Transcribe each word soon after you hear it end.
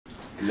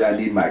Because I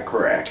need my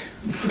crack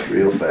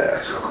real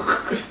fast.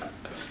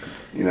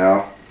 You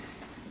know?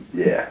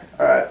 Yeah.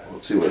 Alright,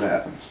 let's see what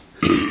happens.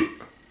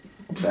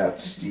 About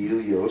to steal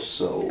your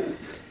soul,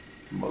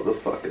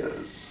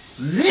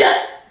 motherfuckers.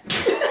 Yeah!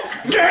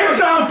 Game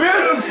time,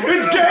 bitch!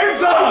 It's game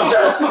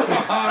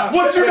time!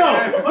 What you know?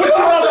 What you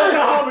know about the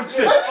Hobbit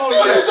shit?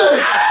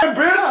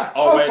 Bitch!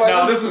 Oh wait,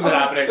 no, this isn't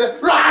happening.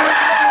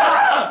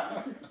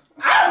 Ah,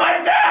 my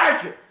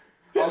neck!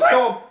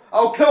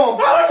 I'll kill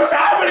him. How is this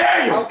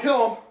happening? I'll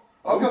kill him.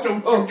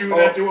 Don't you do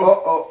that to him.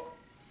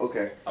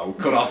 Okay. I will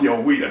cut off your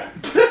wiener.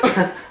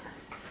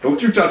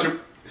 Don't you touch him.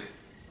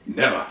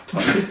 Never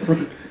touch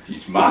him.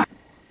 He's mine.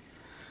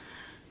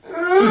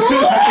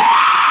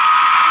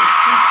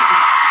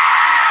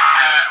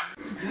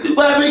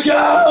 Let me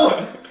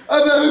go!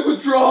 I'm having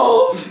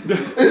withdrawals!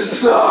 It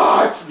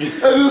sucks! I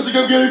feel like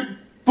I'm getting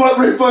butt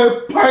raped by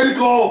a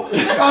pentacle!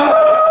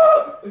 Ah!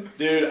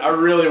 Dude, I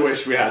really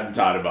wish we hadn't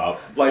tied him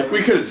up. Like,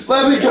 we could've just...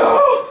 Let me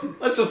go!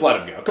 Let's just let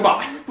him go. Come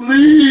on.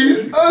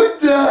 Please! I'm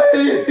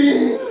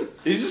dying!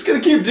 He's just gonna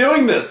keep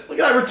doing this. Look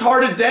at that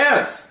retarded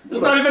dance.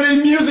 There's not even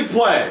any music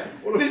playing.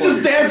 He's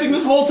just dancing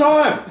this whole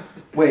time.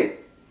 Wait.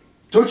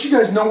 Don't you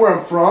guys know where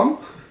I'm from?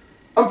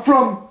 I'm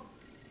from...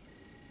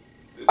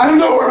 I don't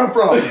know where I'm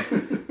from!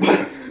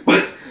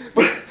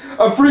 but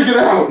I'm freaking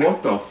out!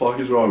 What the fuck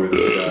is wrong with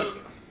this guy?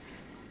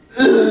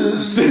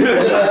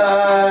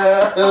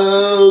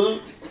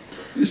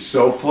 He's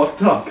so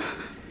fucked up.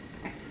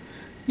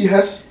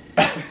 Yes,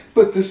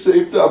 but at the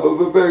same time, I'm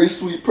a very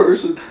sweet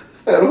person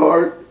at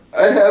heart.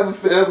 I have a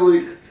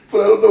family,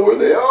 but I don't know where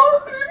they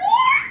are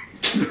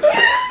anymore.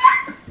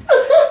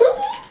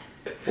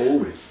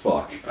 Holy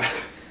fuck.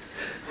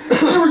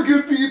 They were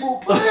good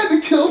people, but I had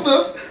to kill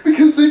them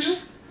because they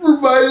just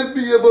reminded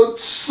me of a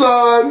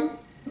son.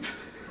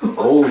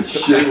 Holy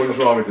shit, what is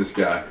wrong with this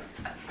guy?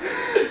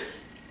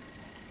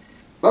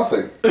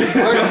 Nothing. I'm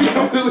actually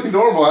completely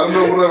normal. I don't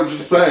know what I was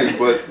just saying,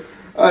 but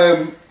I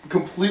am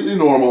completely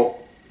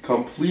normal.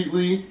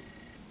 Completely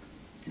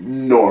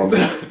normal.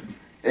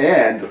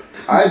 And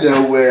I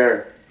know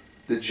where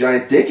the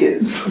giant dick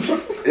is,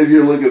 if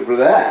you're looking for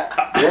that.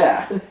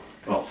 Yeah.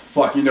 Oh,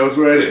 fuck, he knows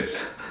where it is.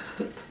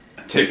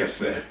 Take us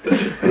there.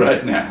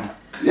 Right now.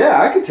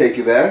 Yeah, I could take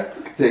you there.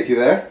 I could take you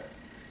there.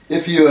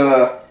 If you,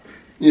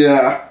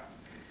 yeah,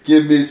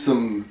 give me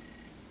some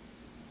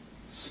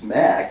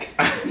smack.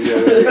 You know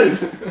what I mean?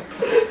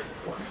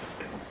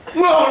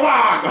 Whoa.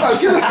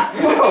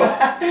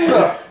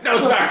 No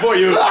smack for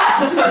you.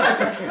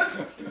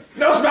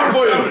 No smack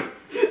for you.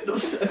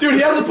 Dude, he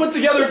hasn't put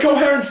together a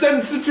coherent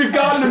sentence since we've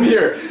gotten him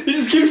here. He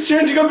just keeps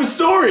changing up his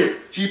story.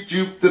 Jeep,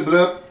 joop, the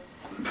blip,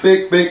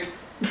 big.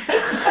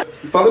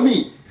 You follow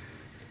me?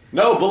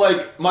 No, but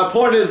like, my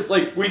point is,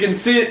 like, we can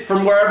see it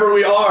from wherever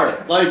we are.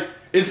 Like,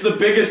 it's the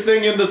biggest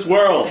thing in this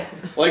world.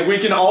 Like, we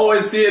can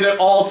always see it at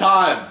all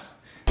times.